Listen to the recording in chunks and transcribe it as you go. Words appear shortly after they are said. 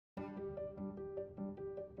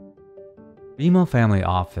BMO Family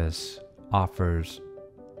Office offers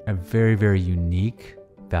a very, very unique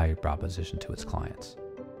value proposition to its clients.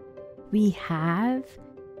 We have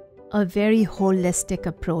a very holistic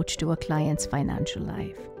approach to a client's financial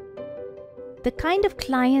life. The kind of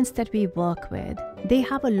clients that we work with, they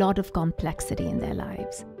have a lot of complexity in their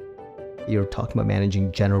lives. You're talking about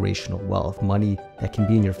managing generational wealth, money that can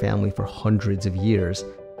be in your family for hundreds of years.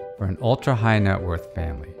 For an ultra-high net worth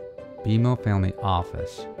family, BMO Family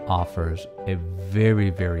Office offers a very,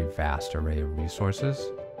 very vast array of resources.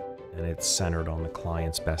 And it's centered on the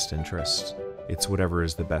client's best interests. It's whatever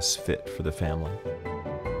is the best fit for the family.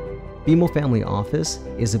 BMO Family Office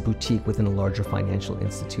is a boutique within a larger financial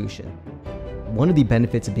institution. One of the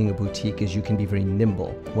benefits of being a boutique is you can be very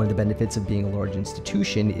nimble. One of the benefits of being a large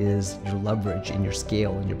institution is your leverage and your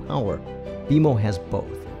scale and your power. BMO has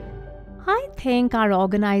both. I think our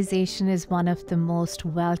organization is one of the most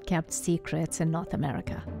well-kept secrets in North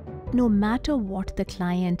America. No matter what the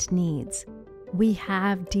client needs, we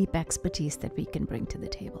have deep expertise that we can bring to the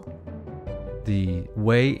table. The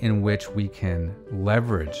way in which we can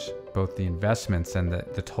leverage both the investments and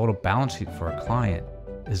the total balance sheet for a client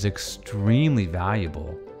is extremely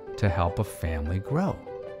valuable to help a family grow.